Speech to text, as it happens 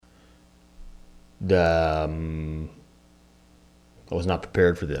I was not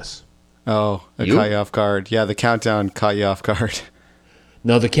prepared for this. Oh, it caught you off guard. Yeah, the countdown caught you off guard.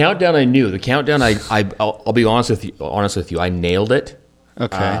 No, the countdown I knew. The countdown I'll be honest with you. I nailed it.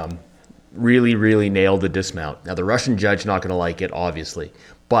 Okay. Really, really nailed the dismount. Now the Russian judge not going to like it, obviously,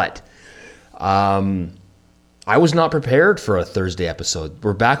 but I was not prepared for a Thursday episode.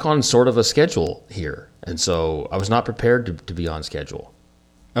 We're back on sort of a schedule here, and so I was not prepared to be on schedule.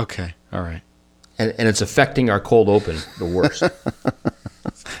 Okay. All right. And it's affecting our cold open the worst.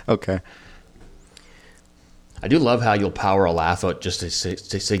 Okay. I do love how you'll power a laugh out just to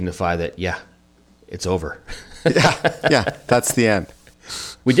signify that, yeah, it's over. Yeah, that's the end.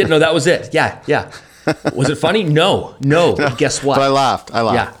 We didn't know that was it. Yeah. Was it funny? No. But guess what? But I laughed.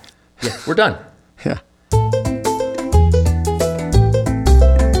 Yeah, we're done. Yeah.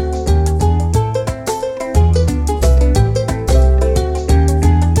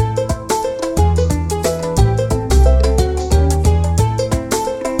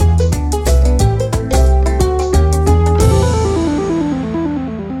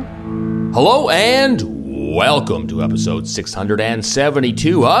 Hello and welcome to episode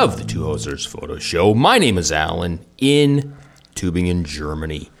 672 of the Two Hosers Photo Show. My name is Alan in Tübingen,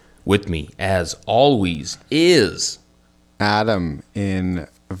 Germany. With me, as always, is Adam in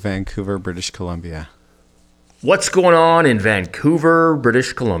Vancouver, British Columbia. What's going on in Vancouver,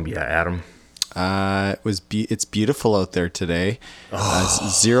 British Columbia, Adam? It's beautiful out there today.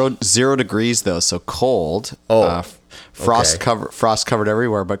 Zero degrees though, so cold. Frost covered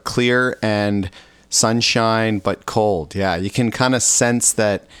everywhere, but clear and sunshine, but cold. Yeah, you can kind of sense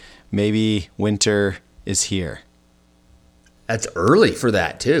that maybe winter is here. That's early for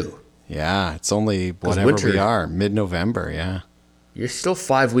that too. Yeah, it's only whatever winter, we are, mid-November. Yeah, you're still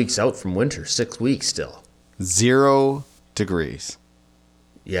 5 weeks out from winter. 6 weeks still. 0 degrees.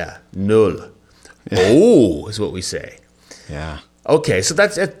 Yeah, null. Oh, is what we say. Yeah. Okay, so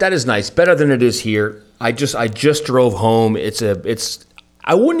that is nice. Better than it is here. I just drove home.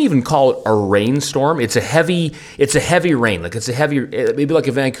 I wouldn't even call it a rainstorm. It's a heavy rain. Maybe like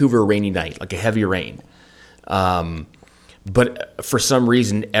a Vancouver rainy night, like a heavy rain. But for some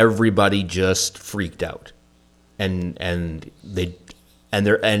reason, everybody just freaked out, and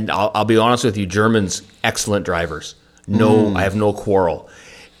I'll be honest with you, Germans, excellent drivers. No, I have no quarrel,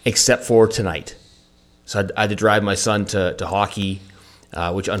 except for tonight. So I had to drive my son to hockey,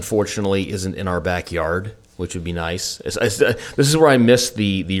 which unfortunately isn't in our backyard, which would be nice. This is where I missed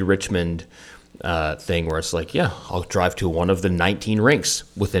the Richmond thing, where it's like, yeah, I'll drive to one of the 19 rinks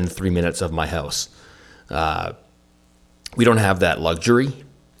within 3 minutes of my house. We don't have that luxury.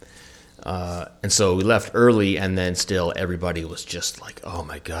 And so we left early, and then still everybody was just like, oh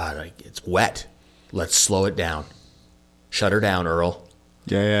my God, it's wet. Let's slow it down. Shut her down, Earl.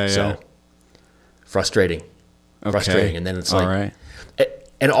 Yeah. So frustrating. And then it's like, all right.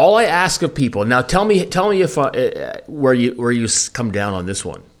 And all I ask of people now, tell me if where you come down on this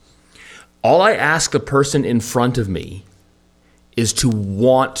one. All I ask the person in front of me is to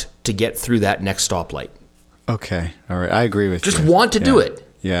want to get through that next stoplight. Okay, all right, I agree with you. Just want to do it.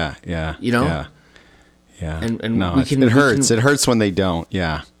 Yeah. You know. Yeah. And no, it hurts. It hurts when they don't.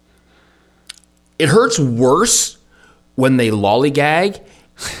 Yeah. It hurts worse when they lollygag.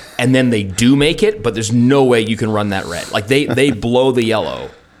 And then they do make it, but there's no way you can run that red. Like they blow the yellow.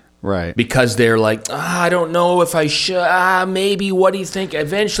 Right. Because they're like, I don't know if I should. Maybe. What do you think?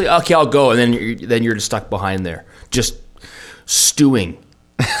 Eventually, okay, I'll go. And then you're just stuck behind there, just stewing.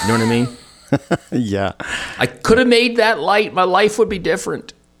 You know what I mean? Yeah. I could have made that light. My life would be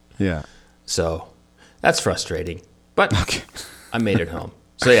different. Yeah. So that's frustrating. But okay. I made it home.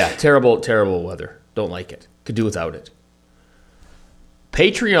 So yeah, terrible weather. Don't like it. Could do without it.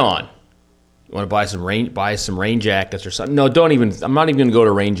 Patreon. You want to buy some rain jackets or something? No, don't even. I'm not even going to go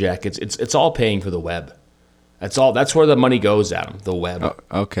to rain jackets. It's all paying for the web. That's all. That's where the money goes, Adam. The web. Oh,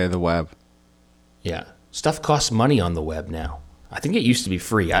 okay, the web. Yeah, stuff costs money on the web now. I think it used to be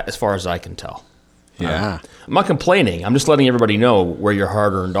free, as far as I can tell. Yeah. I'm not complaining. I'm just letting everybody know where your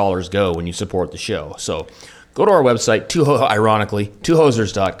hard-earned dollars go when you support the show. So go to our website,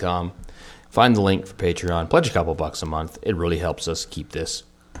 twohosers.com. Find the link for Patreon. Pledge a couple bucks a month. It really helps us keep this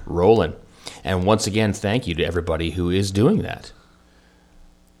rolling. And once again, thank you to everybody who is doing that.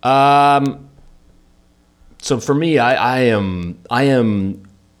 So for me, I'm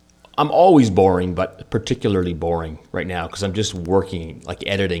always boring, but particularly boring right now because I'm just working, like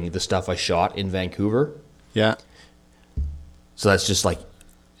editing the stuff I shot in Vancouver. Yeah. So that's just like,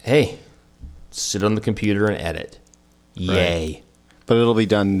 hey, sit on the computer and edit. Yay. Right. But it'll be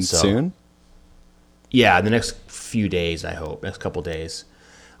done soon? Yeah, the next few days, I hope. Next couple days.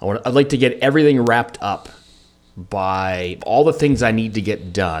 I'd like to get everything wrapped up by all the things I need to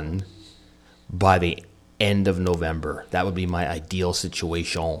get done by the end of November. That would be my ideal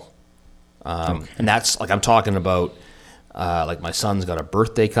situation. And that's like, I'm talking about, like my son's got a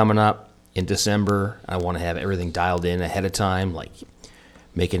birthday coming up in December. I want to have everything dialed in ahead of time, like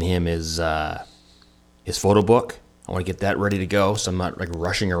making him his photo book. I want to get that ready to go, so I'm not like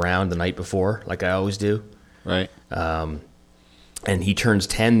rushing around the night before like I always do. Right. And he turns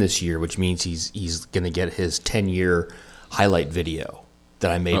 10 this year, which means he's going to get his 10-year highlight video that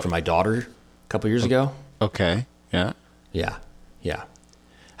I made for my daughter a couple years ago. Okay. Yeah. Yeah.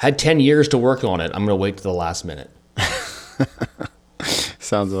 Had 10 years to work on it. I'm going to wait to the last minute.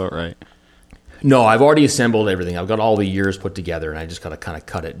 Sounds about right. No, I've already assembled everything. I've got all the years put together, and I just got to kind of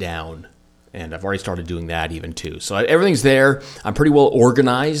cut it down. And I've already started doing that even too. So everything's there. I'm pretty well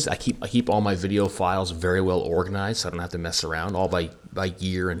organized. I keep all my video files very well organized, so I don't have to mess around, all by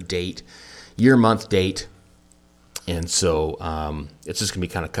year and date, year, month, date. And so it's just going to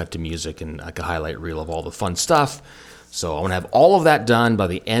be kind of cut to music and like a highlight reel of all the fun stuff. So I want to have all of that done by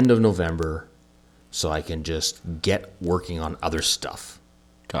the end of November so I can just get working on other stuff.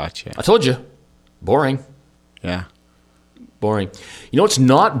 Gotcha. I told you, boring. Yeah. Boring. You know what's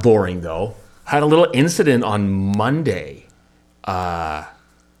not boring, though? I had a little incident on Monday.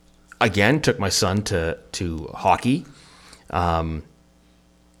 Again, took my son to hockey and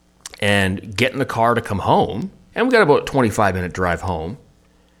get in the car to come home. And we got about a 25-minute drive home.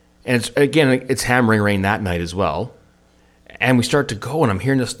 And it's hammering rain that night as well. And we start to go, and I'm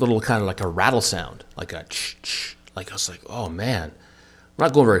hearing this little kind of like a rattle sound, like a ch-ch. Like I was like, oh, man. I'm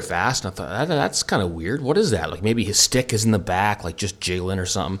not going very fast. And I thought, that's kind of weird. What is that? Like maybe his stick is in the back, like just jiggling or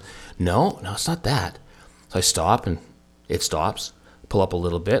something. No, it's not that. So I stop, and it stops. Pull up a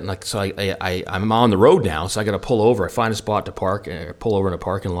little bit, and I'm on the road now, so I got to pull over. I find a spot to park, pull over in a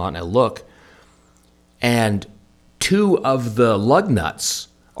parking lot, and I look, and 2 of the lug nuts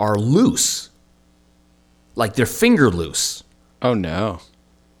are loose, like they're finger loose. Oh no.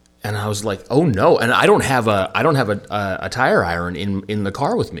 And I was like, "Oh no!" And I don't have a tire iron in the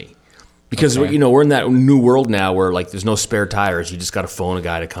car with me because we're in that new world now where like there's no spare tires. You just got to phone a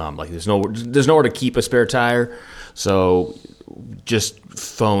guy to come. Like there's nowhere to keep a spare tire, so just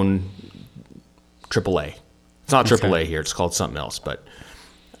phone AAA. It's not AAA here. It's called something else, but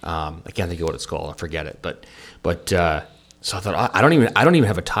I can't think of what it's called. I forget it. But so I thought I don't even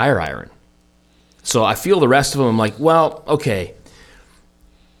have a tire iron. So I feel the rest of them. I'm like, well, okay.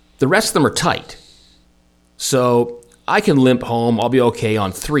 The rest of them are tight. So I can limp home. I'll be okay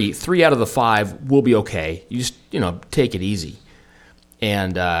on 3. 3 out of the 5 will be okay. You just, take it easy.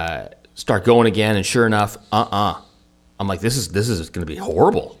 And start going again. And sure enough, I'm like, this is going to be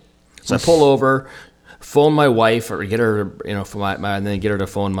horrible. So I pull over, phone my wife, or get her, and then get her to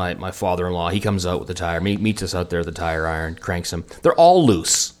phone my father-in-law. He comes out with the tire, meets us out there, the tire iron, cranks them. They're all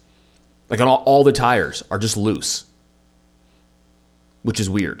loose. Like all the tires are just loose, which is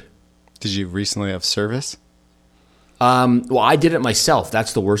weird. Did you recently have service? Well, I did it myself.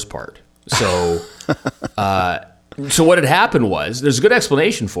 That's the worst part. So, so what had happened was, there's a good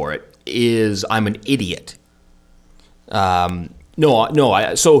explanation for it, is I'm an idiot. So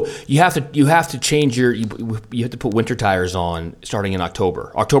you have to change you have to put winter tires on starting in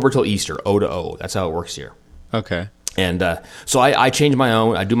October till Easter, O to O. That's how it works here. Okay. And so I change my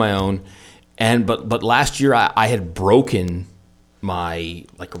own. I do my own. But last year I had broken my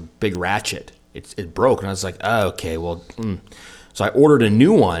like a big ratchet. It broke, and I was like, oh, okay, well, So I ordered a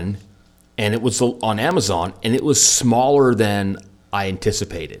new one, and it was on Amazon, and it was smaller than I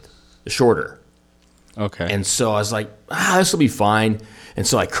anticipated, shorter. Okay. And so I was like, this will be fine. And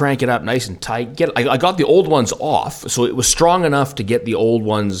so I crank it up nice and tight. I got the old ones off, so it was strong enough to get the old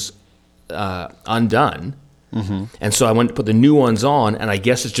ones undone. Mm-hmm. And so I went to put the new ones on, and I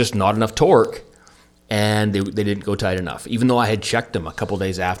guess it's just not enough torque, and they didn't go tight enough. Even though I had checked them a couple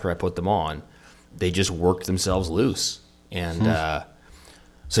days after I put them on, they just worked themselves loose. And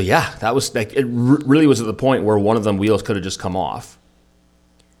so yeah, that was like it. Really was at the point where one of them wheels could have just come off.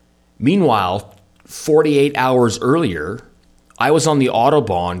 Meanwhile, 48 hours earlier, I was on the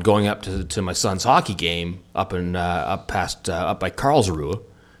Autobahn going up to my son's hockey game up by Karlsruhe.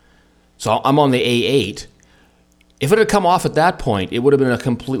 So I'm on the A8. If it had come off at that point, it would have been a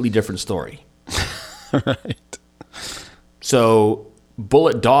completely different story. Right. So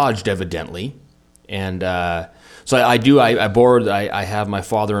bullet dodged, evidently, and so I have my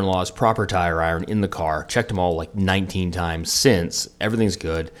father-in-law's proper tire iron in the car. Checked them all like 19 times since. Everything's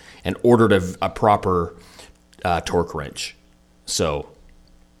good, and ordered a proper torque wrench. So,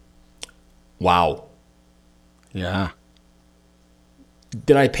 wow. Yeah.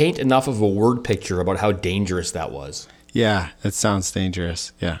 Did I paint enough of a word picture about how dangerous that was? Yeah, it sounds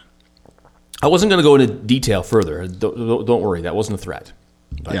dangerous. Yeah. I wasn't going to go into detail further. Don't worry, that wasn't a threat.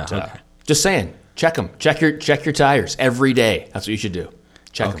 But, yeah. Okay. Just saying, check them. Check your tires every day. That's what you should do.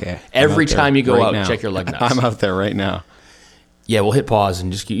 Check them. Every time you go out, check your lug nuts. I'm out there right now. Yeah, we'll hit pause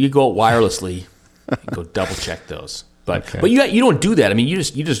and you go out wirelessly. Go double check those. But you don't do that. I mean, you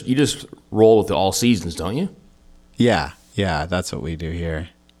just roll with the all seasons, don't you? Yeah, that's what we do here.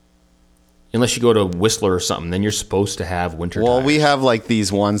 Unless you go to Whistler or something, then you're supposed to have winter tires. Well, we have like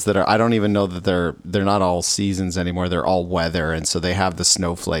these ones that are, I don't even know that they're not all seasons anymore. They're all weather, and so they have the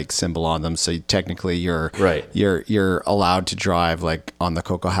snowflake symbol on them. So technically you're allowed to drive like on the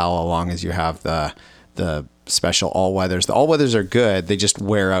Coquihalla as long as you have the special all weathers. The all weathers are good. They just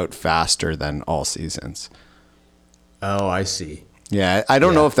wear out faster than all seasons. Oh, I see. Yeah, I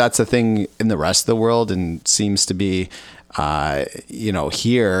don't know if that's a thing in the rest of the world, and seems to be,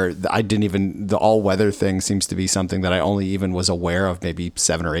 here, the all-weather thing seems to be something that I only even was aware of maybe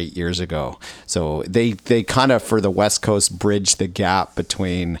 7 or 8 years ago. So they kind of, for the West Coast, bridge the gap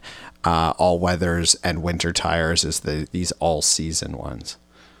between all-weathers and winter tires is these all-season ones.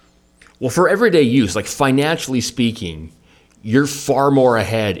 Well, for everyday use, like financially speaking, you're far more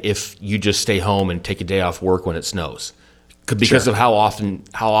ahead if you just stay home and take a day off work when it snows. Because of how often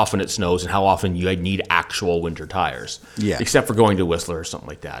it snows and how often you need actual winter tires. Yeah. Except for going to Whistler or something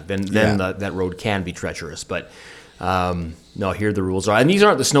like that. Then that road can be treacherous. But no, here the rules are. And these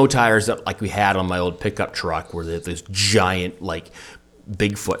aren't the snow tires that like we had on my old pickup truck where this giant, like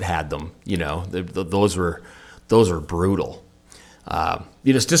Bigfoot had them. You know, those were brutal.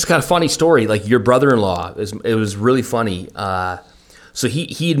 It's just kind of funny story. Like your brother-in-law, it was really funny. So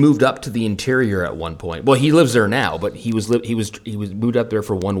he had moved up to the interior at one point. Well, he lives there now, but he was moved up there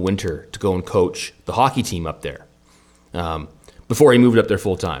for one winter to go and coach the hockey team up there, before he moved up there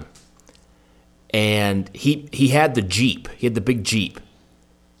full time. And he had the Jeep. He had the big Jeep,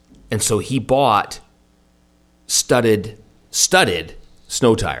 and so he bought studded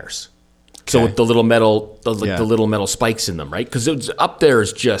snow tires. Okay. So with the little metal spikes in them, right? Because up there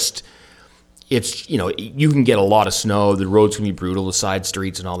is just. It's, you can get a lot of snow. The roads can be brutal, the side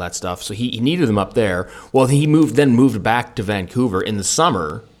streets and all that stuff. So he needed them up there. Well, he moved back to Vancouver in the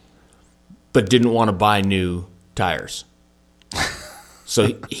summer, but didn't want to buy new tires.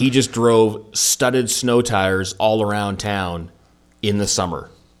 So he just drove studded snow tires all around town in the summer.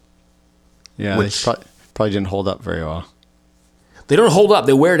 Yeah, which probably didn't hold up very well. They don't hold up.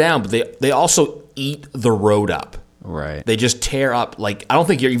 They wear down, but they also eat the road up. Right. They just tear up, like, I don't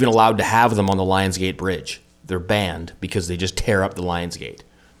think you're even allowed to have them on the Lionsgate Bridge. They're banned because they just tear up the Lionsgate.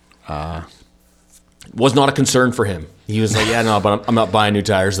 Was not a concern for him. He was like, yeah, no, but I'm not buying new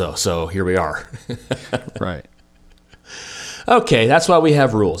tires, though, so here we are. Right. Okay, that's why we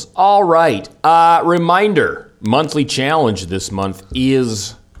have rules. All right. Reminder, monthly challenge this month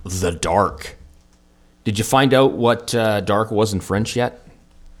is the dark. Did you find out what dark was in French yet?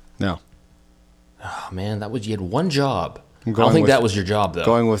 No. Oh, man, you had one job. I don't think that was your job, though.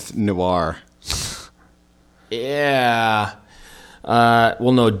 Going with noir. Yeah.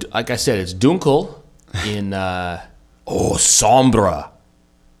 Well, no, like I said, it's dunkel in, sombre.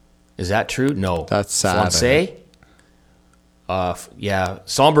 Is that true? No. That's sad. Francais? Yeah,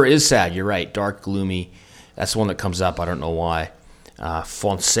 sombre is sad. You're right. Dark, gloomy. That's the one that comes up. I don't know why.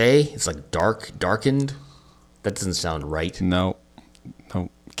 Foncé, it's like darkened. That doesn't sound right. No.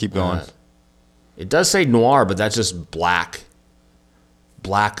 Keep going. It does say noir, but that's just black.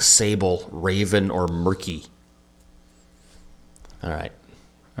 Black, sable, raven, or murky. All right,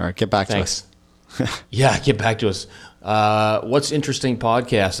 get back to us. Yeah, get back to us. What's interesting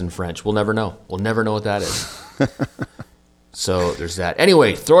podcast in French? We'll never know. We'll never know what that is. So there's that.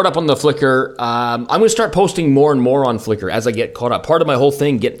 Anyway, throw it up on the Flickr. I'm going to start posting more and more on Flickr as I get caught up. Part of my whole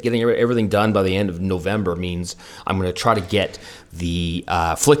thing, getting everything done by the end of November, means I'm going to try to get the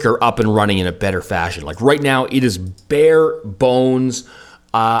Flickr up and running in a better fashion. Like right now, it is bare bones.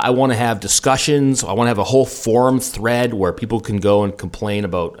 I want to have discussions. I want to have a whole forum thread where people can go and complain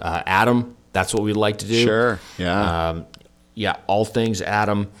about Adam. That's what we'd like to do. Sure. Yeah. All things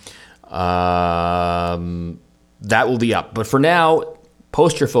Adam. That will be up. But for now,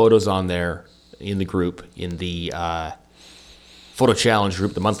 post your photos on there in the group, in the photo challenge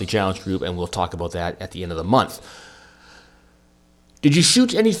group, the monthly challenge group, and we'll talk about that at the end of the month. Did you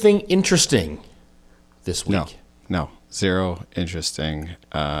shoot anything interesting this week? No. Zero interesting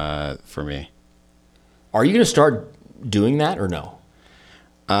for me. Are you going to start doing that or no?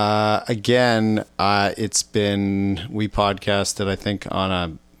 Again, we podcasted, I think,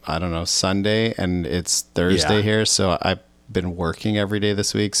 on Sunday, and it's Thursday here, so I been working every day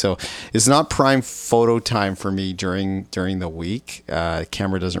this week, so it's not prime photo time for me during the week.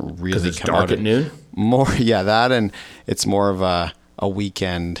 Camera doesn't really because it's come dark out at noon. More, yeah, that, and it's more of a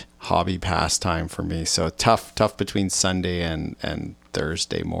weekend hobby pastime for me. So tough between Sunday and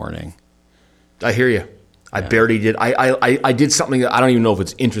Thursday morning. I hear you. I barely did. I did something that I don't even know if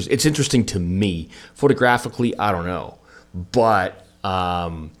it's interesting. It's interesting to me. Photographically, I don't know. But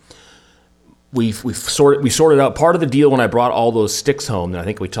we sorted out part of the deal when I brought all those sticks home that I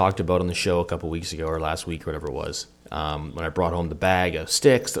think we talked about on the show a couple weeks ago or last week, or whatever it was. When I brought home the bag of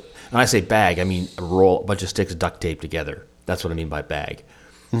sticks, and I say bag, I mean a bunch of sticks duct taped together. That's what I mean by bag.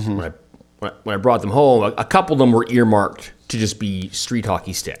 Mm-hmm. When I brought them home, a couple of them were earmarked to just be street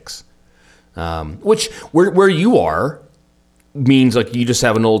hockey sticks. Which where you are means like you just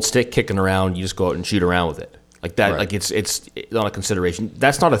have an old stick kicking around, you just go out and shoot around with it like that. Right. Like it's not a consideration.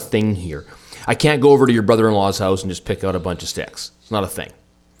 That's not a thing here. I can't go over to your brother-in-law's house and just pick out a bunch of sticks. It's not a thing.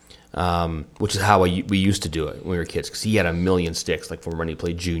 Which is how we used to do it when we were kids, because he had a million sticks, like from when he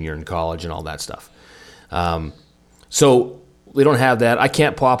played junior in college and all that stuff. So we don't have that. I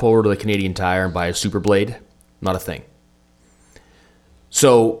can't pop over to the Canadian Tire and buy a Super Blade. Not a thing.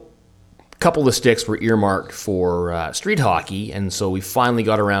 So couple of the sticks were earmarked for street hockey, and so we finally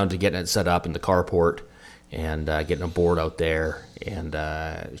got around to getting it set up in the carport and getting a board out there and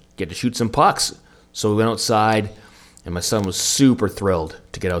get to shoot some pucks. So we went outside, and my son was super thrilled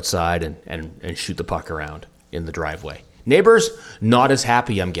to get outside and shoot the puck around in the driveway. Neighbors, not as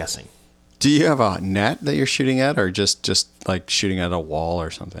happy, I'm guessing. Do you have a net that you're shooting at, or just like shooting at a wall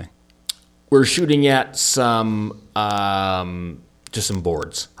or something? We're shooting at some... just some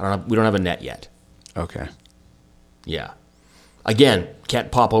boards. We don't have a net yet. Okay. Yeah. Again,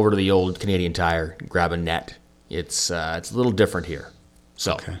 can't pop over to the old Canadian Tire and grab a net. It's a little different here.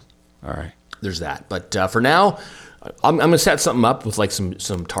 So, okay. All right. There's that. But for now, I'm going to set something up with like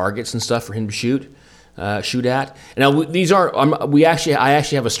some targets and stuff for him to shoot at. Now these are I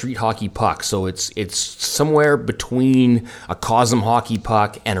actually have a street hockey puck, so it's somewhere between a Cosm hockey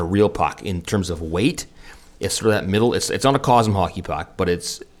puck and a real puck in terms of weight. It's sort of that middle. It's not a Cosm hockey puck, but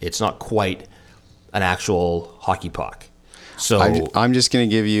it's not quite an actual hockey puck. So I'm just going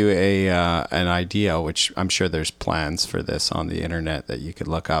to give you an idea, which I'm sure there's plans for this on the internet that you could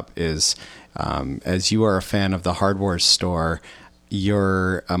look up. Is as you are a fan of the hardware store,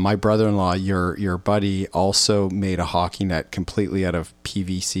 my brother-in-law, your buddy, also made a hockey net completely out of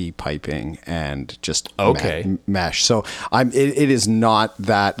PVC piping and just mesh. So it is not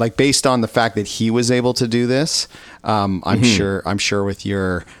that, like, based on the fact that he was able to do this. I'm sure with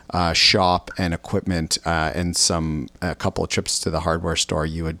your shop and equipment and a couple of trips to the hardware store,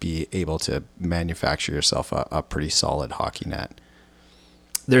 you would be able to manufacture yourself a pretty solid hockey net.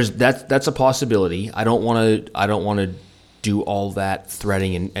 That's a possibility. I don't want to do all that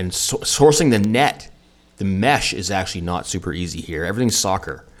threading and sourcing the net. The mesh is actually not super easy here. Everything's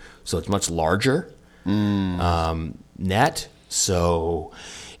soccer, so it's much larger net. So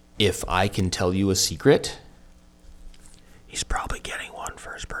if I can tell you a secret, he's probably getting one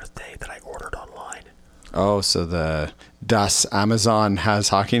for his birthday that I ordered online. Oh, so the Das Amazon has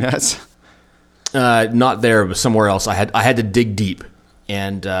hockey nets? Not there, but somewhere else. I had to dig deep.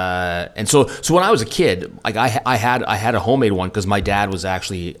 And so when I was a kid, like I had a homemade one because my dad was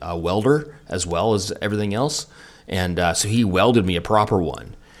actually a welder as well as everything else, and so he welded me a proper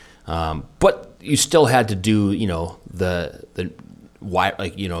one. But you still had to do the wire,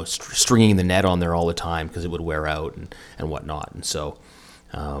 like stringing the net on there all the time because it would wear out and whatnot. And so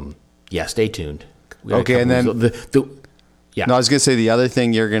stay tuned. Okay, and then yeah. No, I was gonna say the other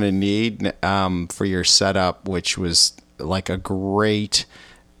thing you're gonna need for your setup, which was like a great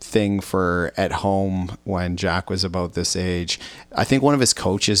thing for at home when Jack was about this age. I think one of his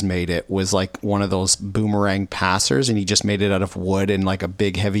coaches made it, was like one of those boomerang passers, and he just made it out of wood and like a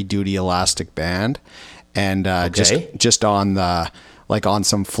big heavy duty elastic band, and just on the on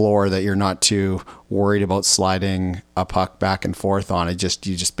some floor that you're not too worried about sliding a puck back and forth on. You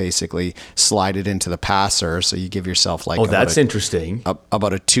just basically slide it into the passer. So you give yourself that's interesting.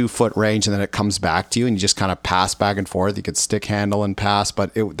 About a 2-foot range, and then it comes back to you, and you just kind of pass back and forth. You could stick handle and pass,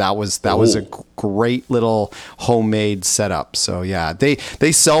 but that was a great little homemade setup. So yeah, they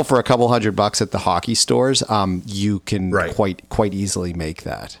sell for a couple $100 at the hockey stores. You can quite easily make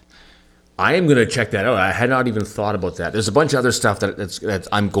that. I am going to check that out. I had not even thought about that. There's a bunch of other stuff that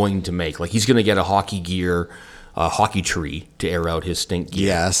I'm going to make. Like he's going to get a hockey gear, hockey tree to air out his stink gear.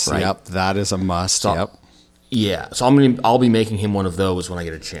 Yes, right? Yep, that is a must. So, yep. Yeah, so I'll be making him one of those when I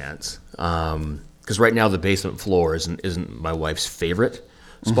get a chance. Because right now the basement floor isn't my wife's favorite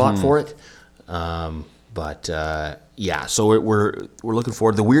spot for it. But yeah, so we're looking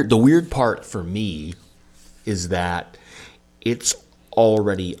forward. The weird part for me is that it's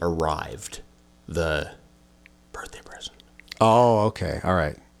already arrived, the birthday present. Oh, okay. All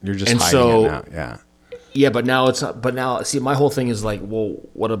right. You're just And hiding so- it now. Yeah. Yeah, but now see, my whole thing is like, well,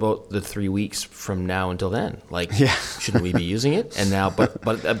 what about the 3 weeks from now until then? Like, Yeah. shouldn't we be using it? And now, but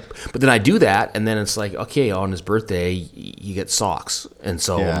then I do that, and then it's like, okay, on his birthday, you get socks, and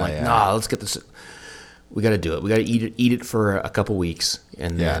so Yeah, I'm like, yeah. nah, let's get this. We got to do it. We got to eat it for a couple weeks,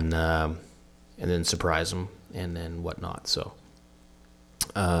 and Yeah. then surprise him, and then whatnot. So,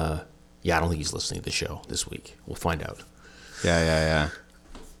 yeah, I don't think he's listening to the show this week. We'll find out. Yeah.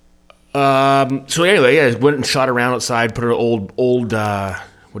 So anyway, I went and shot around outside, put an old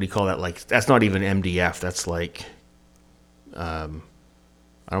what do you call that? Like, that's not even MDF. That's like, I don't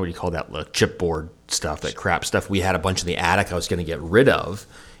know what you call that, like chipboard stuff, that crap stuff. We had a bunch in the attic I was going to get rid of,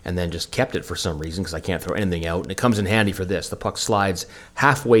 and then just kept it for some reason because I can't throw anything out. And it comes in handy for this. The puck slides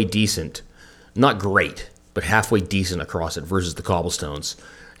halfway decent, not great, but halfway decent across it versus the cobblestones.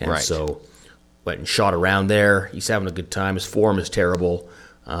 And Right. so went and shot around there. He's having a good time. His form is terrible.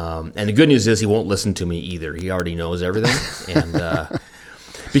 And the good news is he won't listen to me either. He already knows everything. And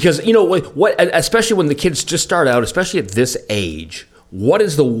because, you know, what, especially when the kids just start out, especially at this age, what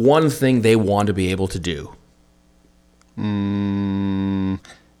is the one thing they want to be able to do?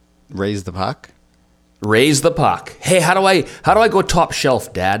 Raise the puck. Raise the puck. Hey, how do I go top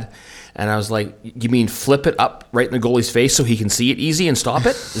shelf, Dad? And I was like, you mean flip it up right in the goalie's face so he can see it easy and stop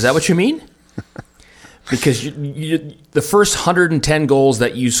it? Is that what you mean? Because the first 110 goals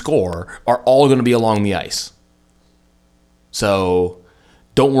that you score are all going to be along the ice. So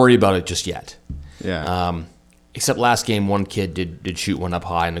don't worry about it just yet. Yeah. Except last game, one kid did shoot one up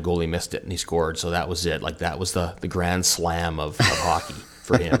high and the goalie missed it and he scored. So that was it. Like, that was the grand slam of hockey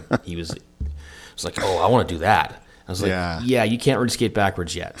for him. He was like, oh, I want to do that. I was like, yeah, you can't really skate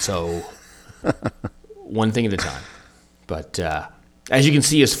backwards yet. So one thing at a time. But as you can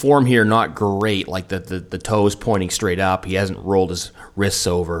see, his form here, not great. Like the toes pointing straight up. He hasn't rolled his wrists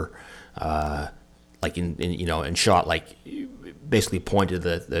over, like in shot, like basically pointed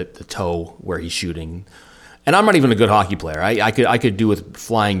the toe where he's shooting. And I'm not even a good hockey player. I could do with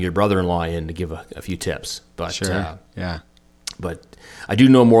flying your brother-in-law in to give a few tips. But Sure. Yeah. But I do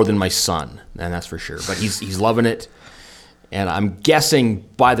know more than my son, and that's for sure. But he's loving it. And I'm guessing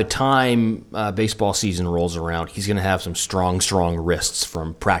by the time baseball season rolls around, he's going to have some strong wrists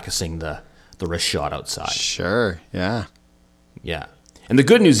from practicing the wrist shot outside. Sure. Yeah. Yeah. And the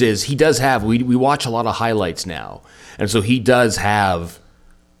good news is he does have, we watch a lot of highlights now. And so he does have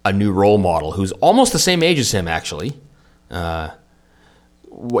a new role model who's almost the same age as him, actually. He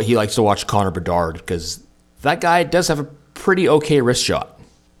likes to watch Connor Bedard because that guy does have a pretty okay wrist shot.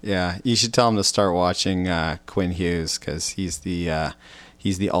 Yeah, you should tell him to start watching Quinn Hughes because he's the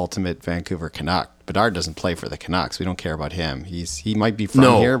ultimate Vancouver Canuck. Bedard doesn't play for the Canucks. We don't care about him. He might be from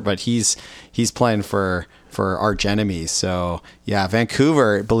here, but he's playing for arch enemies. So yeah,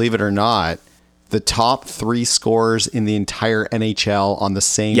 Vancouver, believe it or not, the top 3 scorers in the entire NHL on the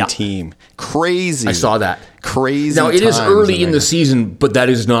same team. Crazy. I saw that. Crazy. Now it is early in the season, but that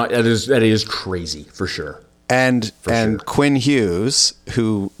is crazy for sure. And Quinn Hughes,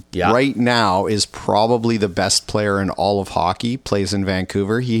 who right now is probably the best player in all of hockey, plays in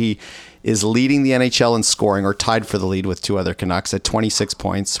Vancouver. He is leading the NHL in scoring, or tied for the lead with 2 other Canucks at 26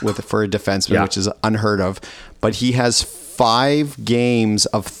 points for a defenseman, which is unheard of. But he has 5 games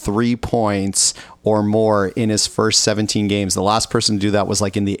of 3 points or more in his first 17 games. The last person to do that was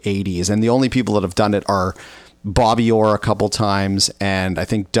like in the 80s. And the only people that have done it are Bobby Orr a couple times, and I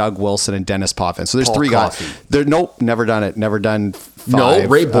think Doug Wilson and Dennis Potvin. So there's Paul 3 Coffey. guys. Nope, never done it. Never done 5. No,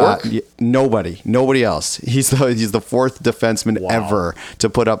 Ray Bourque? Nobody else. He's the 4th defenseman ever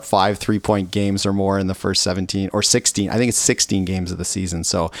to put up 5 3-point games or more in the first 17 or 16. I think it's 16 games of the season.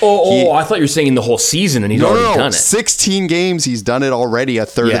 So I thought you were saying in the whole season, and he's already done it. 16 games. He's done it already. A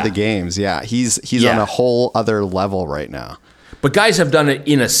third of the games. Yeah, he's on a whole other level right now. But guys have done it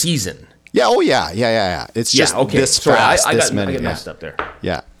in a season. Yeah. Oh, yeah. It's just this fast. I got many. messed up there.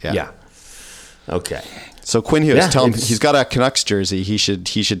 Yeah. Okay. So Quinn Hughes, tell him he's got a Canucks jersey. He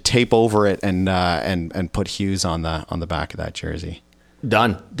should tape over it and put Hughes on the back of that jersey.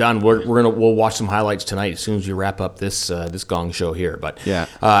 Done. We'll watch some highlights tonight as soon as we wrap up this Gong show here. But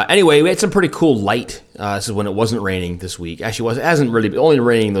anyway, we had some pretty cool light. This is when it wasn't raining this week. Actually, it hasn't really only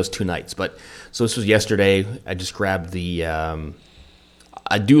raining those 2 nights. But so this was yesterday. I just grabbed the.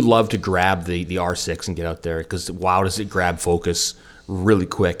 I do love to grab the R6 and get out there because wow, does it grab focus really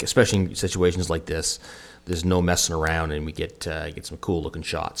quick, especially in situations like this. There's no messing around, and we get some cool looking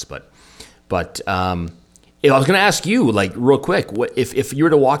shots. But I was going to ask you, like, real quick, what if you were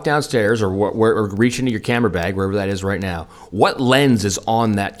to walk downstairs or reach into your camera bag, wherever that is right now, what lens is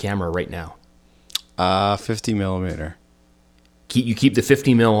on that camera right now? 50 millimeter. You keep the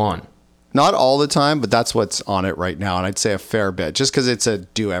 50 mil on? Not all the time, but that's what's on it right now, and I'd say a fair bit, just because it's a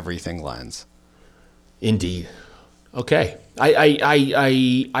do-everything lens. Indeed. Okay.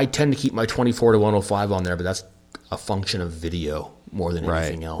 I tend to keep my 24 to 105 on there, but that's a function of video more than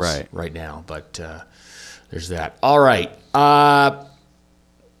anything else right now. But there's that. All right.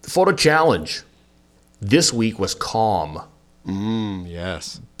 Photo challenge this week was Calm.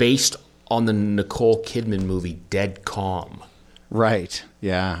 Yes. Based on the Nicole Kidman movie Dead Calm. Right.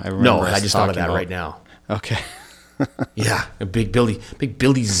 Yeah. I remember. No, I just thought of that right now. Okay. Yeah, a big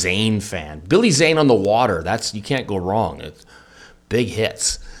Billy Zane fan. Billy Zane on the water. You can't go wrong. It's big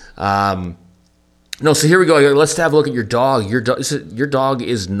hits. No, so here we go. Let's have a look at your dog. Your dog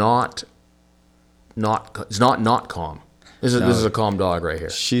is not calm. This is a calm dog right here.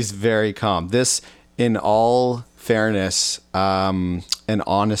 She's very calm. This, in all fairness and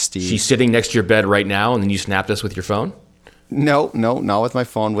honesty. She's sitting next to your bed right now, and then you snapped us with your phone? No, not with my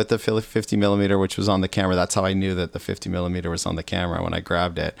phone, with the 50 millimeter, which was on the camera. That's how I knew that the 50 millimeter was on the camera when I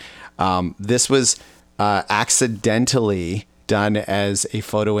grabbed it. This was accidentally done as a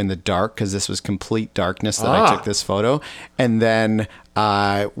photo in the dark, because this was complete darkness that I took this photo. And then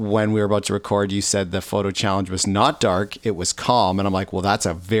when we were about to record, you said the photo challenge was not dark, it was calm. And I'm like, well, that's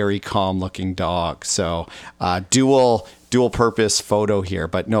a very calm looking dog. So dual purpose photo here.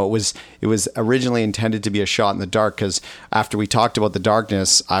 But no, it was originally intended to be a shot in the dark, because after we talked about the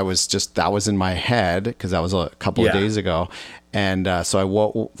darkness, that was in my head, because that was a couple of days ago. And so I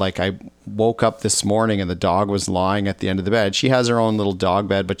woke up this morning and the dog was lying at the end of the bed. She has her own little dog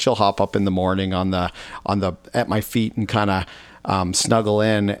bed, but she'll hop up in the morning at my feet and kind of snuggle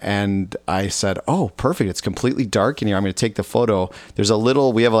in. And I said, oh, perfect. It's completely dark in here. I'm going to take the photo.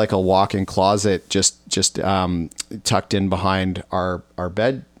 We have like a walk-in closet just tucked in behind our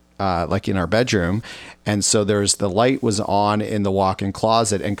bed, like in our bedroom. And so the light was on in the walk-in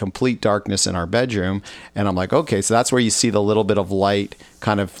closet and complete darkness in our bedroom. And I'm like, okay, so that's where you see the little bit of light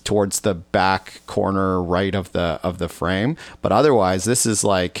kind of towards the back corner right of the frame. But otherwise, this is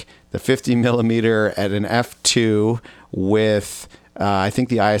like the 50 millimeter at an f2 with I think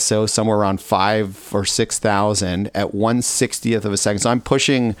the ISO somewhere around 5,000 or 6,000 at 1/60th of a second. So I'm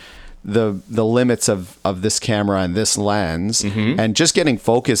pushing the limits of this camera and this lens, and just getting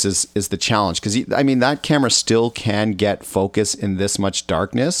focus is the challenge, because that camera still can get focus in this much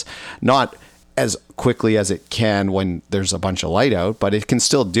darkness, not as quickly as it can when there's a bunch of light out, but it can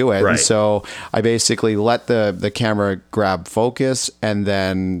still do it. Right. And so I basically let the camera grab focus and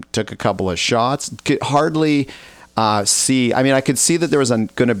then took a couple of shots. Could hardly see. I could see that there was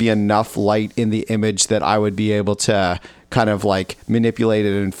going to be enough light in the image that I would be able to kind of like manipulate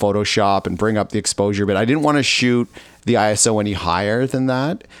it in Photoshop and bring up the exposure, but I didn't want to shoot the ISO any higher than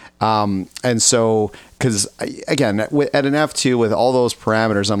that. And so, because again, at an f2 with all those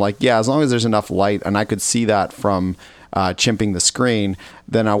parameters, I'm like, yeah, as long as there's enough light, and I could see that from chimping the screen.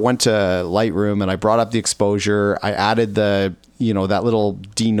 Then I went to Lightroom and I brought up the exposure. I added that little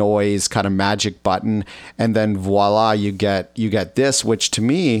denoise kind of magic button, and then voila, you get this, which to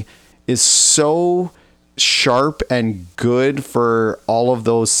me is so sharp and good for all of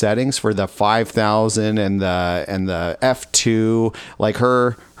those settings, for the 5,000 and the f2. Like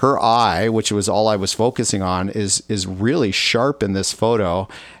her eye, which was all I was focusing on, is really sharp in this photo.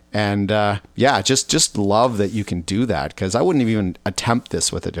 And just love that you can do that, because I wouldn't even attempt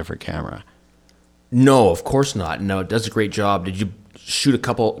this with a different camera. No, of course not. No, it does a great job. Did you shoot a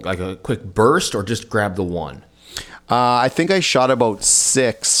couple, like a quick burst, or just grab the one? I think I shot about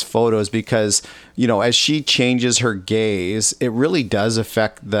 6 photos, because, as she changes her gaze, it really does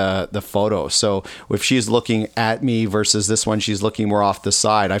affect the photo. So if she's looking at me versus this one, she's looking more off the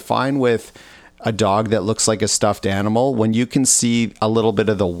side. I find with a dog that looks like a stuffed animal, when you can see a little bit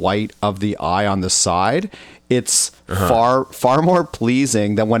of the white of the eye on the side, it's far more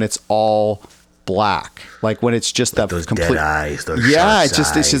pleasing than when it's all black. Like when it's just those complete dead eyes, those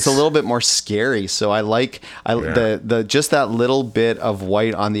it's just a little bit more scary. So I like the just that little bit of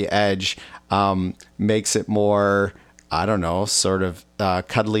white on the edge makes it more, I don't know, sort of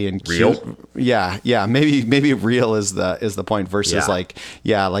cuddly and cute. Real? Yeah. Maybe real is the point, versus like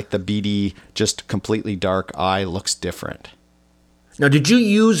the beady, just completely dark eye looks different. Now, did you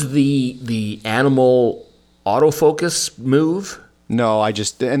use the animal autofocus move? No,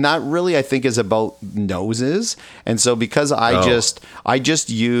 and that really I think is about noses. And so because I just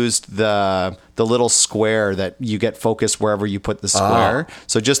used the little square that you get focused wherever you put the square.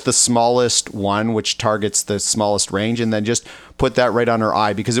 So just the smallest one, which targets the smallest range, and then just put that right on her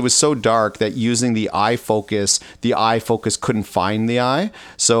eye because it was so dark that using the eye focus couldn't find the eye.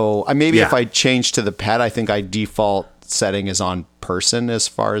 So if I change to the pet, I think I default setting is on person as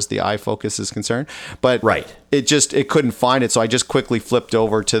far as the eye focus is concerned, but it couldn't find it, so I just quickly flipped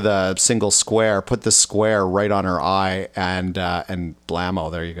over to the single square, put the square right on her eye, and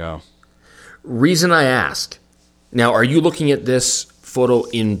blammo, there you go. Reason I ask, now are you looking at this photo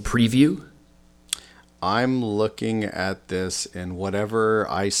in preview? I'm looking at this in whatever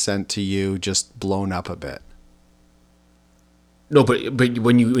I sent to you, just blown up a bit. No, but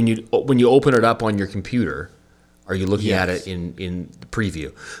when you open it up on your computer, are you looking at it in the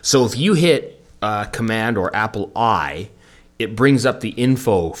preview? So if you hit Command or Apple I, it brings up the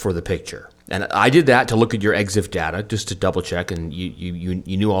info for the picture. And I did that to look at your EXIF data, just to double check, and you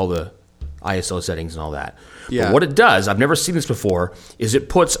knew all the ISO settings and all that. Yeah. But what it does, I've never seen this before, is it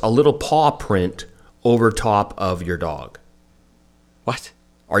puts a little paw print over top of your dog. What?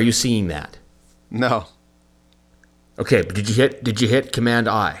 Are you seeing that? No. Okay, but did you hit Command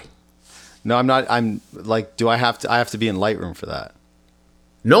I? No, I'm not. I'm like, I have to be in Lightroom for that?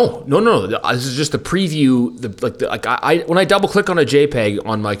 No. This is just the preview. When I double click on a JPEG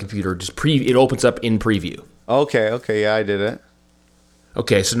on my computer, it opens up in preview. Okay, yeah, I did it.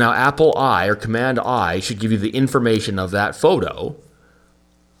 Okay, so now Apple I or Command I should give you the information of that photo.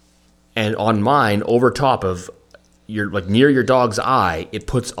 And on mine, over top of near your dog's eye, it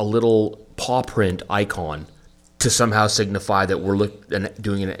puts a little paw print icon to somehow signify that we're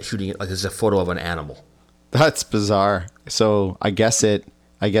shooting it like it's a photo of an animal. That's bizarre. So I guess it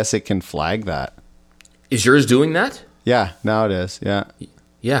can flag that. Is yours doing that? Yeah, now it is. Yeah.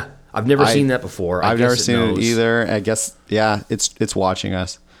 Yeah. I've never seen that before. I've never seen it either. I guess, yeah, it's watching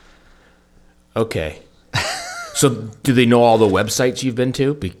us. Okay. So do they know all the websites you've been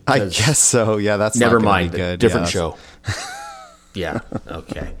to? Because I guess so. Yeah, that's never not mind. Be good. Different show. Yeah.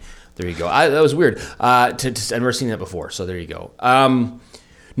 Okay. There you go. That was weird. I've never seen that before. So there you go. No,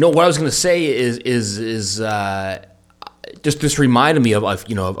 what I was going to say is just this reminded me of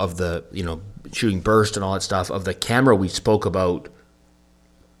the shooting burst and all that stuff, of the camera we spoke about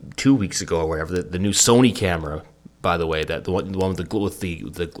 2 weeks ago or whatever, the new Sony camera, by the way, that the one with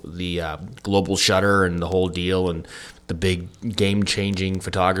the global shutter and the whole deal and the big game-changing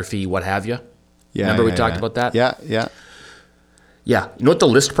photography, what have you. Yeah, remember we talked about that? Yeah. Yeah. You know what the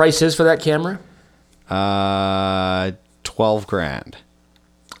list price is for that camera? $12,000.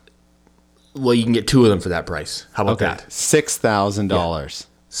 Well, you can get two of them for that price. How about that? $6,000.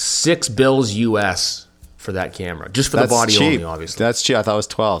 $6 bills US for that camera, just for the body cheap. only, obviously. That's cheap. I thought it was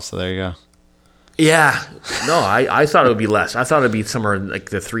 12. So there you go. Yeah. No, I thought it would be less. I thought it'd be somewhere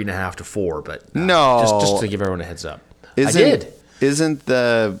like the 3.5 to 4, but no. Just to give everyone a heads up. I did. Isn't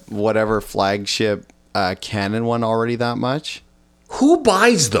the whatever flagship Canon one already that much? Who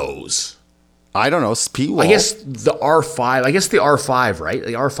buys those? I don't know. People. I guess the R5. I guess the R5, right?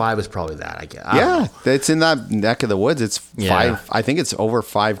 The R5 is probably that. I guess. Yeah, it's in that neck of the woods. It's five. I think it's over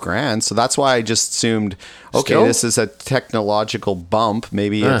 $5,000. So that's why I just assumed, okay, this is a technological bump.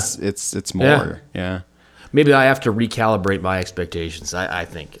 Maybe it's more. Yeah. Maybe I have to recalibrate my expectations. I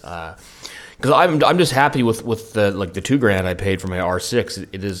think because I'm just happy with the $2,000 I paid for my R6.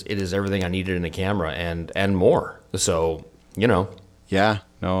 It is everything I needed in a camera and more. So Yeah.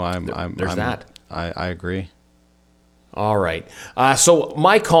 No, there's that. I agree. All right. So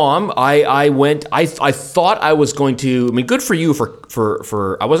my comm, I went. I thought I was going to. I mean, good for you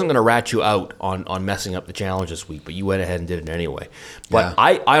for. I wasn't going to rat you out on messing up the challenge this week, but you went ahead and did it anyway. But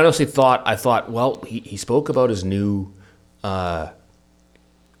yeah. I honestly thought. Well, he spoke about his new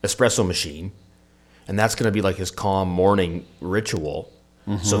espresso machine, and that's going to be like his calm morning ritual.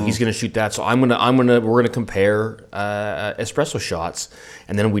 Mm-hmm. So he's going to shoot that. So we're going to compare espresso shots,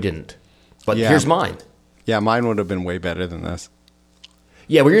 and then we didn't. But here's mine. Yeah, mine would have been way better than this.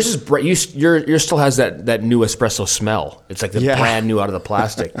 Yeah, well, yours is yours still has that new espresso smell. It's like the brand new out of the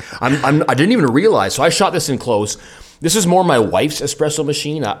plastic. I didn't even realize. So I shot this in close. This is more my wife's espresso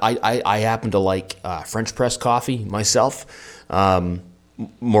machine. I happen to like French press coffee myself.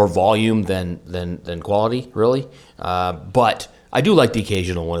 More volume than quality, really. But I do like the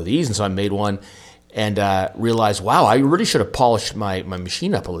occasional one of these, and so I made one and realized, wow, I really should have polished my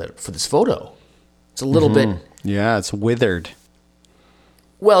machine up a little for this photo. It's a little bit. Yeah, it's withered.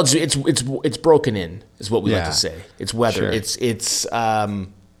 Well, it's broken in, is what we like to say. It's weathered. Sure. It's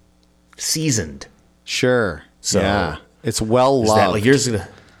seasoned. Sure. So, It's well Is that loved. like yours?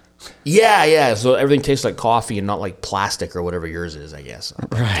 Yeah. So everything tastes like coffee and not like plastic or whatever yours is, I guess.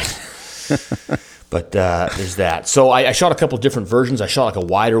 Right. But there's that. So I shot a couple of different versions. I shot like a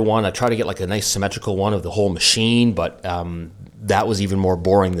wider one. I tried to get like a nice symmetrical one of the whole machine, but that was even more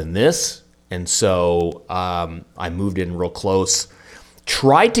boring than this. And so I moved in real close.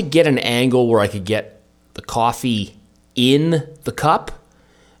 Tried to get an angle where I could get the coffee in the cup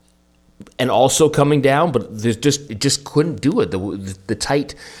and also coming down, but it just couldn't do it. The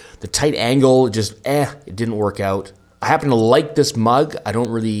tight angle just it didn't work out. I happen to like this mug. I don't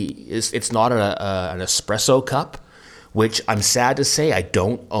really. It's not an espresso cup, which I'm sad to say I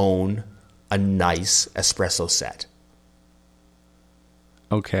don't own a nice espresso set.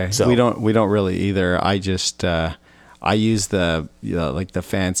 Okay. So we don't really either. I just I use the like the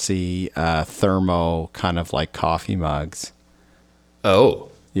fancy thermo kind of like coffee mugs. Oh.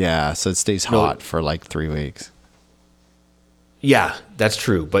 Yeah, so it stays hot for like 3 weeks. Yeah, that's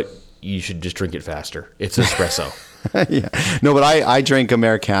true, but you should just drink it faster. It's espresso. Yeah. No, but I drink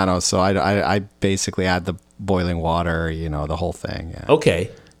Americano, so I basically add the boiling water, the whole thing. Yeah.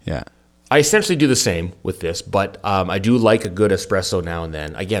 Okay. Yeah. I essentially do the same with this, but I do like a good espresso now and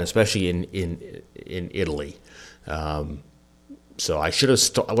then. Again, especially in Italy. So I should have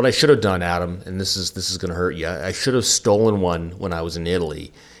what I should have done, Adam, and this is going to hurt you. I should have stolen one when I was in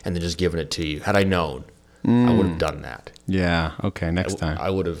Italy and then just given it to you. Had I known, I would have done that. Yeah. Okay. Next time.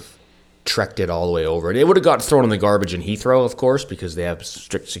 I would have trekked it all the way over, and it would have got thrown in the garbage in Heathrow, of course, because they have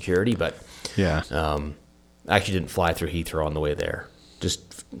strict security. But yeah. I actually didn't fly through Heathrow on the way there,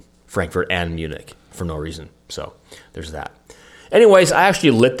 just Frankfurt and Munich for no reason. So there's that. Anyways, I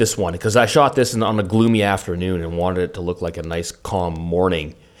actually lit this one because I shot this on a gloomy afternoon and wanted it to look like a nice, calm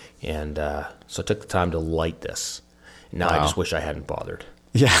morning. And so I took the time to light this. Now I just wish I hadn't bothered.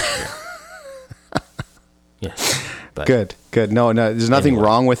 Yeah. Yeah. But Good. No, there's nothing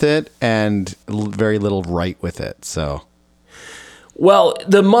wrong with it and very little right with it. So. Well,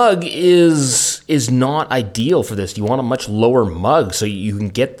 the mug is not ideal for this. You want a much lower mug so you can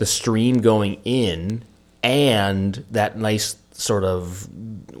get the stream going in and that nice sort of,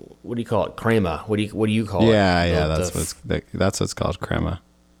 what do you call it? Crema. What do you call it? Yeah, that's what's called crema.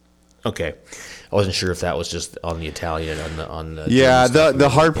 Okay. I wasn't sure if that was just on the Italian on the Yeah, German the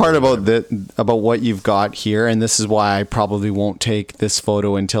stuff. hard part about what you've got here, and this is why I probably won't take this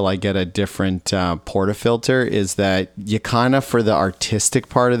photo until I get a different portafilter, is that you kind of, for the artistic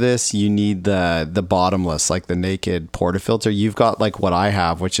part of this, you need the bottomless, like the naked portafilter. You've got like what I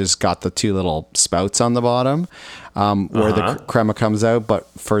have, which has got the two little spouts on the bottom where the crema comes out, but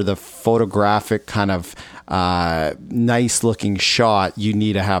for the photographic kind of nice looking shot, you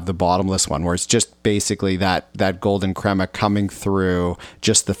need to have the bottomless one where it's just basically that golden crema coming through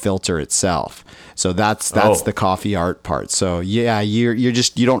just the filter itself. So that's the coffee art part. So yeah, you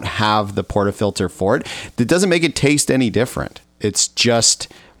don't have the portafilter for it. That doesn't make it taste any different. It's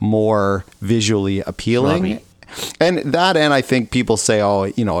just more visually appealing. Rummy. And I think people say,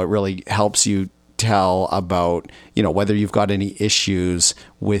 it really helps you tell about, whether you've got any issues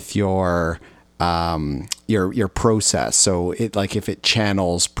with your process. So it, like, if it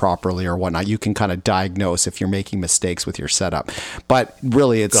channels properly or whatnot, you can kind of diagnose if you're making mistakes with your setup. But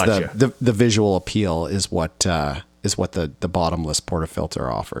really, it's Gotcha. the visual appeal is what the bottomless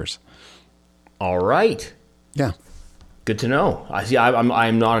portafilter offers. All right. Yeah. Good to know.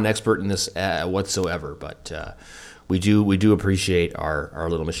 I'm not an expert in this whatsoever, but we do appreciate our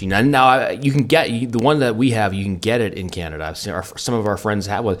little machine. And now you can get the one that we have. You can get it in Canada. I've seen some of our friends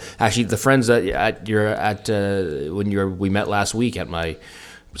have one. Actually, the friends that we met last week at my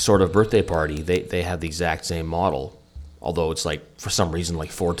sort of birthday party, they have the exact same model. Although it's like, for some reason,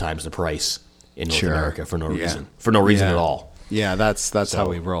 like 4 times the price in North America for no reason at all. Yeah, that's how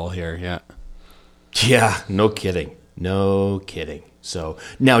we roll here. Yeah. Yeah, no kidding. So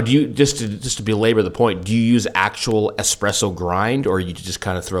now, do you just to belabor the point? Do you use actual espresso grind, or you just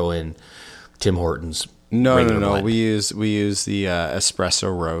kind of throw in Tim Hortons? No. blend? We use the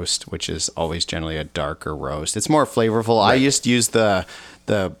espresso roast, which is always generally a darker roast. It's more flavorful. Right. I used to use the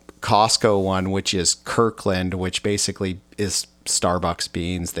Costco one, which is Kirkland, which basically is Starbucks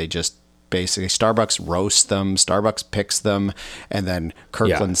beans. They just basically, Starbucks roasts them, Starbucks picks them, and then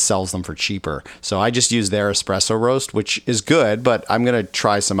Kirkland sells them for cheaper. So I just use their espresso roast, which is good, but I'm going to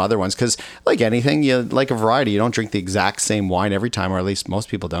try some other ones because, like anything, you like a variety. You don't drink the exact same wine every time, or at least most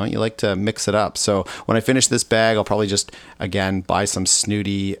people don't. You like to mix it up. So when I finish this bag, I'll probably just, again, buy some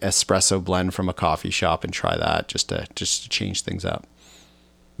snooty espresso blend from a coffee shop and try that just to change things up.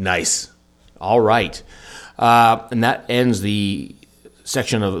 Nice. All right. And that ends the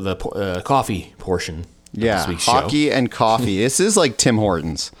section of the coffee portion Yeah, this week's hockey show. and coffee. This is like Tim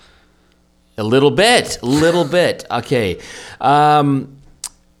Hortons. A little bit. Okay.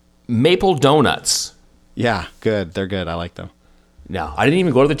 Maple Donuts. Yeah, good. They're good. I like them. No, I didn't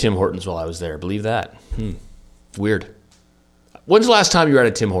even go to the Tim Hortons while I was there. Believe that. Weird. When's the last time you were at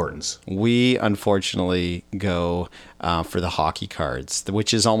a Tim Hortons? We unfortunately go for the hockey cards,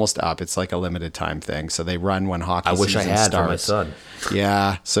 which is almost up. It's like a limited time thing. So they run when hockey season starts. I wish I had for my son.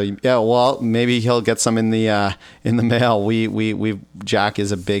 Yeah. So yeah. Well, maybe he'll get some in the mail. We Jack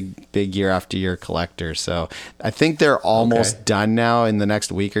is a big year after year collector. So I think they're almost done now in the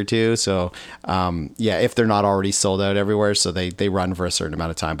next week or two. So yeah, if they're not already sold out everywhere, so they run for a certain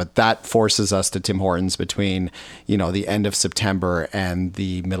amount of time. But that forces us to Tim Hortons between the end of September and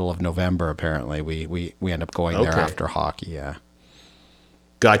the middle of November. Apparently, we end up going there after hockey. Yeah.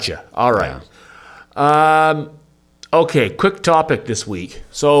 Gotcha. All right. Yeah. Okay, quick topic this week.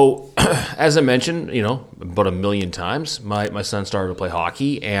 So, as I mentioned, about a million times, my son started to play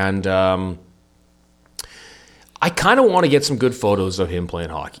hockey, and I kind of want to get some good photos of him playing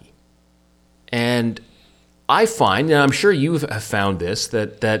hockey. And I find, and I'm sure you have found this,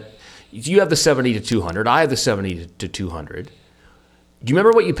 that you have the 70 to 200, I have the 70 to 200. Do you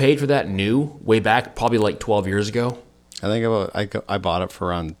remember what you paid for that new way back, probably like 12 years ago? I think I bought it for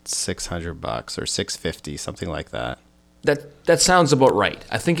around $600 or $650, something like that. That sounds about right.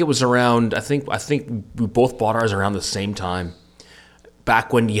 I think it was around. I think we both bought ours around the same time.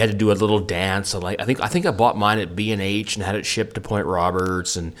 Back when you had to do a little dance, and I think I bought mine at B&H and had it shipped to Point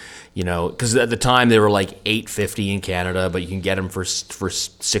Roberts, and because at the time they were like $850 in Canada, but you can get them for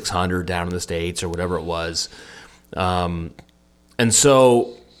 $600 down in the States or whatever it was. And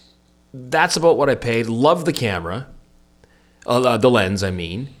so that's about what I paid. Love the camera. The lens, I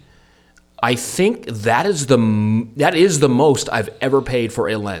mean. I think that is the most I've ever paid for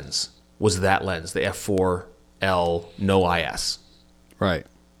a lens, was that lens, the F4L no IS. Right.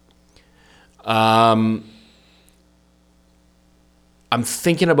 I'm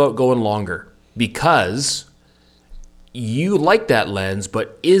thinking about going longer because you like that lens,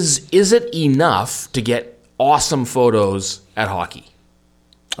 but is it enough to get awesome photos at hockey?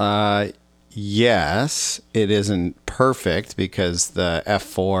 Yes, it isn't perfect because the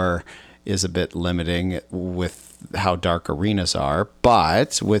F4 is a bit limiting with how dark arenas are,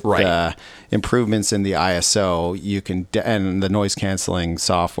 but with the improvements in the ISO, you can and the noise canceling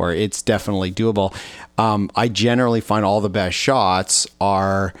software, it's definitely doable. I generally find all the best shots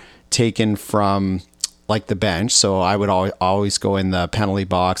are taken from like the bench, so I would always go in the penalty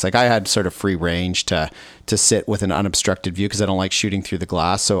box. Like I had sort of free range to sit with an unobstructed view because I don't like shooting through the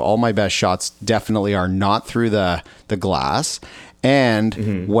glass. So all my best shots definitely are not through the glass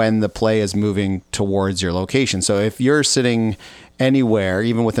and when the play is moving towards your location. So if you're sitting anywhere,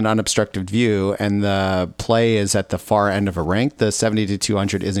 even with an unobstructed view, and the play is at the far end of a rink, the 70 to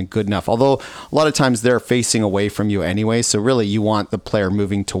 200 isn't good enough. Although a lot of times they're facing away from you anyway. So really you want the player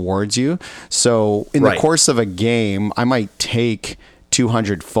moving towards you. So in the course of a game, I might take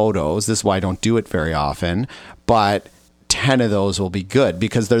 200 photos. This is why I don't do it very often, but 10 of those will be good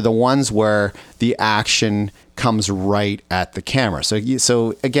because they're the ones where the action comes right at the camera. So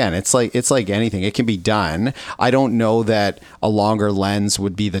again, it's like anything. It can be done. I don't know that a longer lens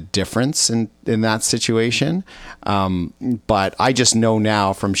would be the difference in that situation. But I just know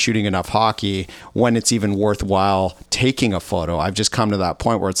now from shooting enough hockey when it's even worthwhile taking a photo. I've just come to that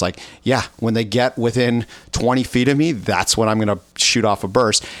point where it's like, yeah, when they get within 20 feet of me, that's when I'm going to shoot off a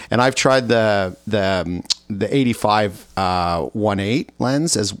burst. And I've tried the 85 1.8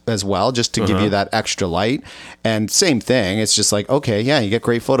 lens as well, just to give you that extra light. And same thing. It's just like, okay, yeah, you get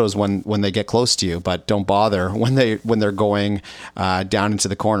great photos when they get close to you, but don't bother when they're going down into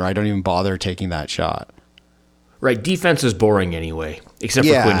the corner. I don't even bother taking that shot. Right. Defense is boring anyway, except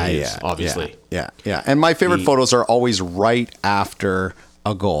for Quinn Hughes, obviously. Yeah. And my favorite photos are always right after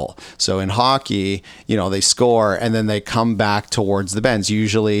a goal. So in hockey, they score and then they come back towards the bench,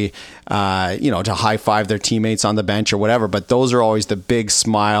 usually, to high five their teammates on the bench or whatever. But those are always the big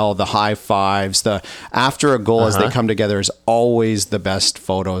smile, the high fives, the after a goal as they come together is always the best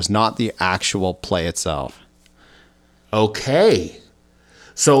photos, not the actual play itself. Okay.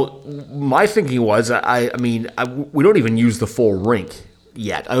 So my thinking was, we don't even use the full rink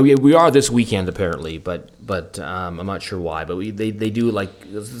yet. I mean, we are this weekend apparently, but I'm not sure why. But they do like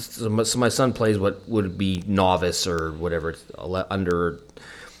so my son plays what would be novice or whatever under,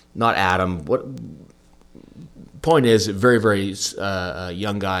 not Adam. What point is very very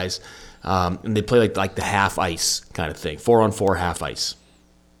young guys, and they play like the half ice kind of thing, 4-on-4 half ice,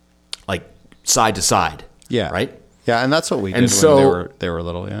 like side to side. Yeah. Right. Yeah, and that's what we did when they were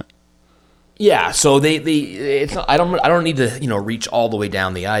little. Yeah. Yeah, so it's not, I don't need to reach all the way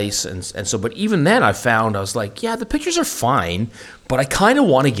down the ice and so, but even then I was like, yeah, the pictures are fine, but I kind of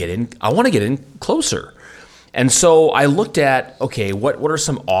want to get in. I want to get in closer, and so I looked at, okay, what are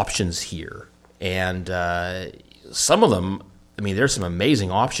some options here, and some of them, I mean, there's some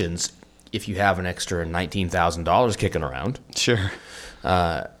amazing options if you have an extra $19,000 kicking around. Sure.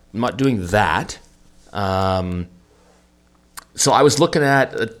 I'm not doing that. So I was looking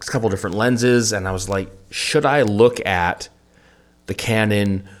at a couple different lenses, and I was like, should I look at the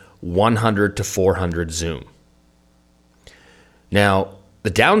Canon 100 to 400 zoom? Now,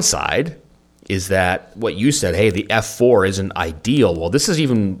 the downside is that what you said, hey, the f4 isn't ideal. Well, this is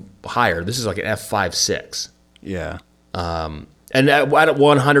even higher. This is like an f5.6. Yeah. And at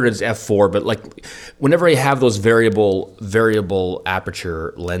 100 it's f4, but like whenever I have those variable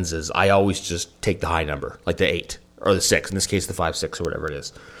aperture lenses, I always just take the high number, like the 8 or the 6. In this case, the 5.6 or whatever it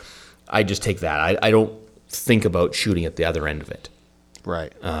is. I just take that. I don't think about shooting at the other end of it.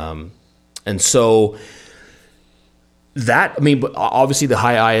 Right. And so that, I mean, obviously the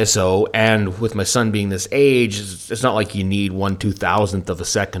high ISO, and with my son being this age, it's not like you need 1/2000th of a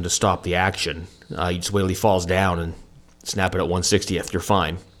second to stop the action. You just wait till he falls down and snap it at 1/60th. You're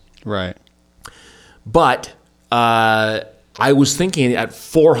fine. Right. But I was thinking at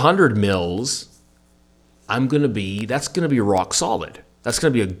 400 mils, that's going to be rock solid. That's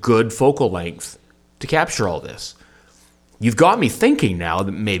going to be a good focal length to capture all this. You've got me thinking now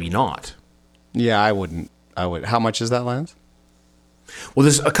that maybe not. Yeah, I would. How much is that lens? Well,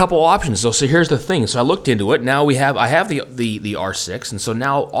 there's a couple options. So here's the thing. So I looked into it. Now I have the R6, and so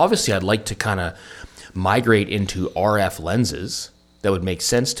now obviously I'd like to kind of migrate into RF lenses. That would make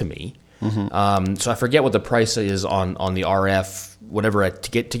sense to me. Mm-hmm. So I forget what the price is on the RF, whatever,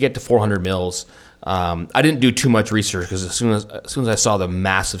 to get to 400 mils. I didn't do too much research because as soon as I saw the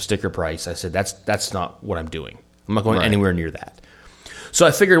massive sticker price, I said that's not what I'm doing. I'm not going anywhere near that. So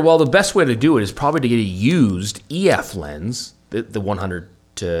I figured, well, the best way to do it is probably to get a used EF lens, the 100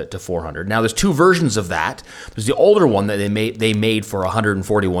 to 400. Now there's two versions of that. There's the older one that they made for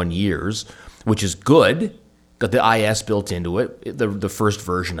 141 years, which is good. Got the IS built into it, the first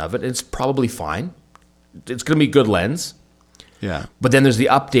version of it. It's probably fine. It's going to be a good lens. Yeah. But then there's the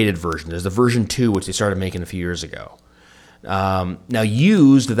updated version. There's the version 2, which they started making a few years ago. Now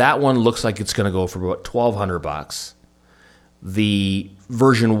used, that one looks like it's going to go for about $1,200. The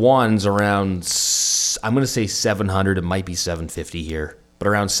version 1's around, I'm going to say 700. It might be 750 here, but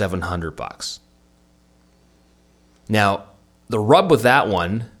around $700. Now, the rub with that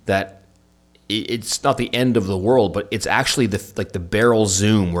one, that it's not the end of the world, but it's actually the barrel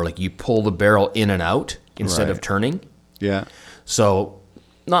zoom, where like you pull the barrel in and out instead of turning. Yeah. So,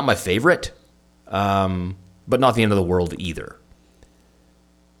 not my favorite, but not the end of the world either.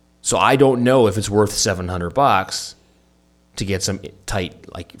 So I don't know if it's worth $700 to get some tight,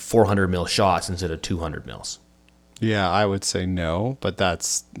 like 400 mil shots instead of 200 mils. Yeah, I would say no, but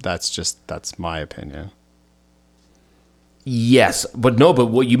that's my opinion. Yes, but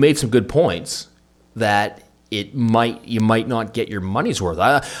what you made some good points that you might not get your money's worth.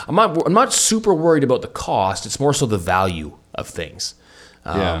 I'm not super worried about the cost. It's more so the value of things.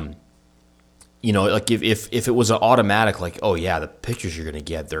 Yeah. Like if it was an automatic, like, oh yeah, the pictures you're gonna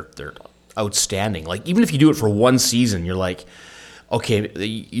get, they're outstanding. Like even if you do it for one season, you're like, okay,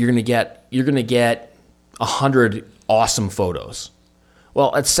 you're gonna get 100 awesome photos.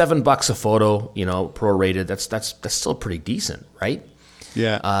 Well, at $7 a photo, prorated, that's still pretty decent, right?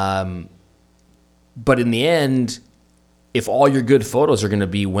 Yeah. But in the end, if all your good photos are going to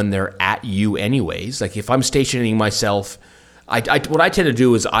be when they're at you anyways, like if I'm stationing myself, what I tend to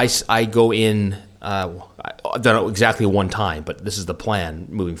do is I go in, I've done it exactly one time, but this is the plan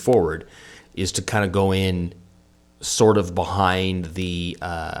moving forward, is to kind of go in sort of behind the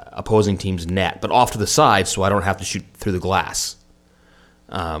opposing team's net, but off to the side so I don't have to shoot through the glass.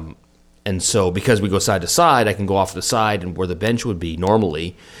 And so because we go side to side, I can go off to the side and where the bench would be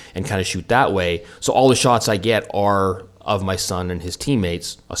normally and kind of shoot that way. So all the shots I get are of my son and his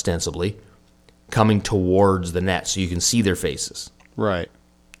teammates, ostensibly, coming towards the net so you can see their faces. Right.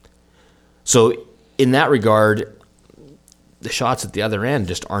 So in that regard, the shots at the other end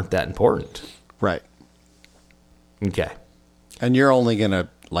just aren't that important. Right. Okay. And you're only going to,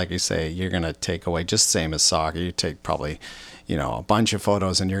 like you say, you're going to take away, just same as soccer, you take probably, a bunch of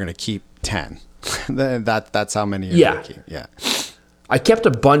photos and you're going to keep 10. That's how many you're going to keep. Yeah. I kept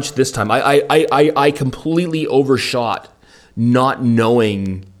a bunch this time. I completely overshot, not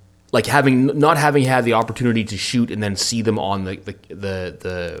knowing, like not having had the opportunity to shoot and then see them on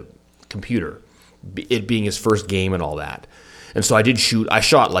the computer, it being his first game and all that. And so I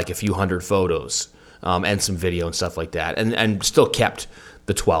shot like a few hundred photos and some video and stuff like that, and still kept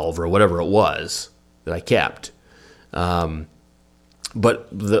the 12 or whatever it was that I kept.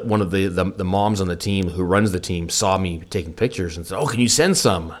 But one of the moms on the team who runs the team saw me taking pictures and said, "Oh, can you send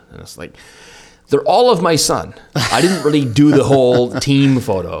some?" And I was like, "They're all of my son. I didn't really do the whole team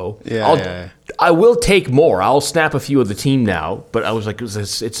photo. I will take more. I'll snap a few of the team now." But I was like,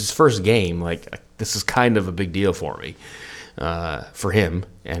 it's his first game. Like, this is kind of a big deal for me, for him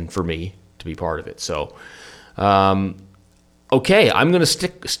and for me to be part of it. So, okay, I'm going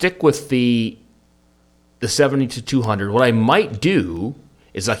to stick with the 70-200. What I might do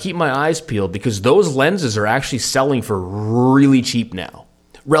is I'll keep my eyes peeled, because those lenses are actually selling for really cheap now,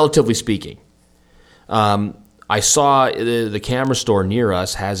 relatively speaking. I saw the camera store near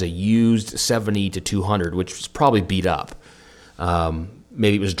us has a used 70-200, which was probably beat up.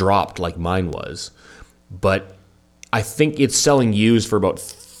 Maybe it was dropped like mine was. But I think it's selling used for about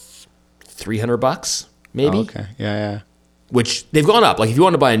 $300, maybe. Oh, okay, yeah. Which they've gone up. Like, if you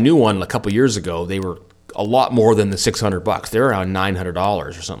want to buy a new one a couple years ago, they were a lot more than the $600. They're around $900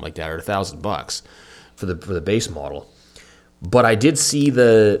 or something like that, or $1,000 for the base model. But I did see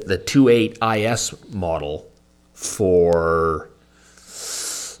the 2.8 IS model for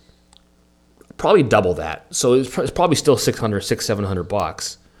probably double that. So it's probably still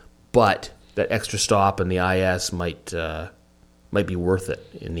 $700, but that extra stop and the IS might be worth it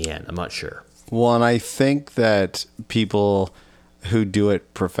in the end. I'm not sure. Well, and I think that people who do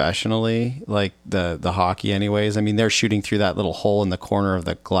it professionally, like the hockey anyways, I mean, they're shooting through that little hole in the corner of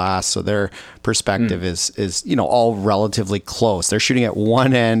the glass, so their perspective is all relatively close. They're shooting at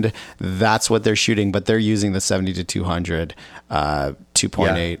one end, that's what they're shooting, but they're using the 70-200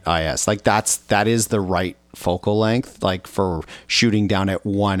 2.8 IS. Like, that is the right focal length, like, for shooting down at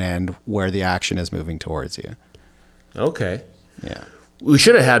one end where the action is moving towards you. Okay. Yeah. We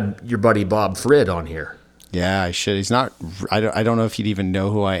should have had your buddy Bob Frid on here. Yeah, I should. He's not. I don't know if he'd even know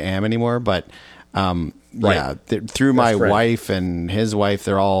who I am anymore. But Right. yeah, through my wife and his wife,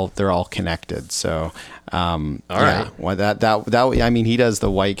 they're all connected. So all right. Well, that I mean, he does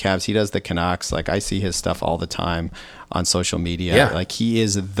the Whitecaps, he does the Canucks. Like, I see his stuff all the time on social media. Yeah. Like, he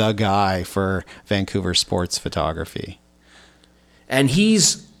is the guy for Vancouver sports photography. And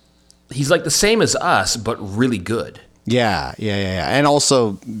he's like the same as us, but really good. Yeah. And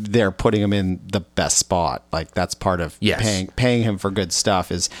also, they're putting him in the best spot. Like, that's part of paying him for good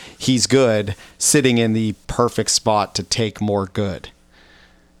stuff, is he's good, sitting in the perfect spot to take more good.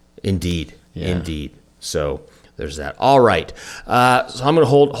 Indeed. So there's that. All right. So I'm going to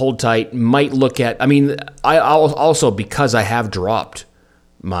hold tight. Might look at, I'll also, because I have dropped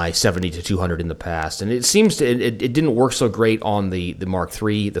my 70-200 in the past, and it seems to it didn't work so great on the Mark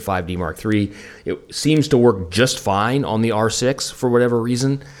III, the 5D Mark III. It seems to work just fine on the R6 for whatever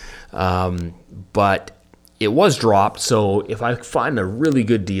reason, but it was dropped. So if I find a really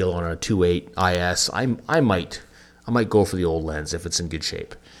good deal on a 2.8 IS, I might go for the old lens if it's in good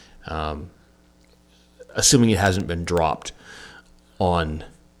shape, assuming it hasn't been dropped on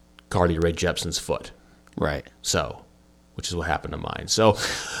Carly Rae Jepsen's foot. Right. So, which is what happened to mine. So,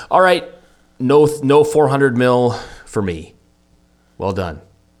 all right, no 400 mil for me. Well done.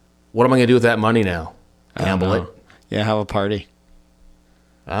 What am I going to do with that money now? Gamble it? Yeah, have a party.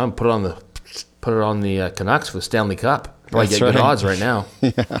 Put it on the Canucks for the Stanley Cup. Probably get good odds right now.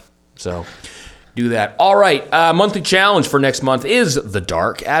 Yeah. So, do that. All right, monthly challenge for next month is the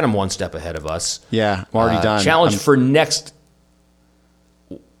dark. Adam, one step ahead of us. Yeah, I'm already done. Challenge for next.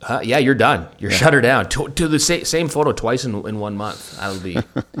 Yeah, you're done. You're shut her down to the same photo twice in 1 month. That'll be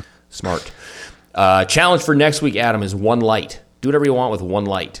smart. Challenge for next week, Adam, is one light. Do whatever you want with one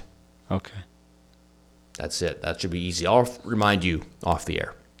light. Okay. That's it. That should be easy. I'll remind you off the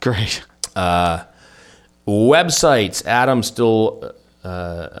air. Great. Websites. Adam's still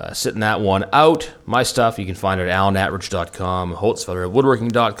sitting that one out. My stuff, you can find it at alanatridge.com,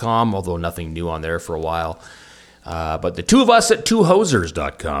 holtzfeller@woodworking.com, although nothing new on there for a while. But the two of us at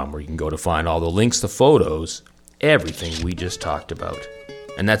twohosers.com, where you can go to find all the links, the photos, everything we just talked about.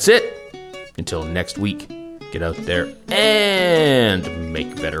 And that's it. Until next week, get out there and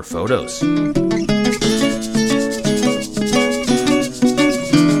make better photos.